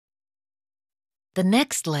The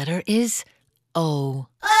next letter is O.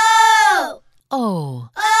 O! O.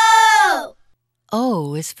 O!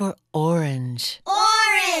 O is for orange.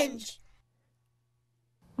 Orange!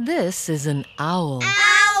 This is an owl.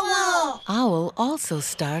 Owl! Owl also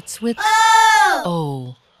starts with O!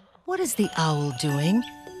 O. What is the owl doing?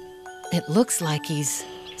 It looks like he's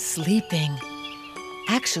sleeping.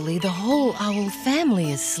 Actually, the whole owl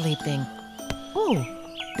family is sleeping. Oh,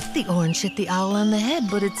 the orange hit the owl on the head,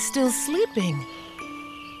 but it's still sleeping.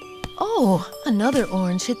 Oh, another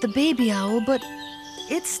orange hit the baby owl, but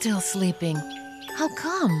it's still sleeping. How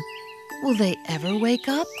come? Will they ever wake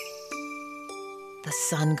up? The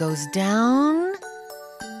sun goes down,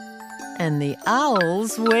 and the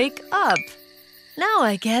owls wake up. Now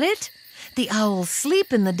I get it. The owls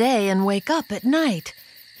sleep in the day and wake up at night.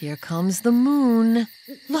 Here comes the moon.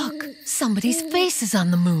 Look, somebody's face is on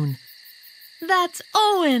the moon. That's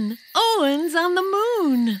Owen. Owen's on the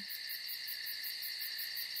moon.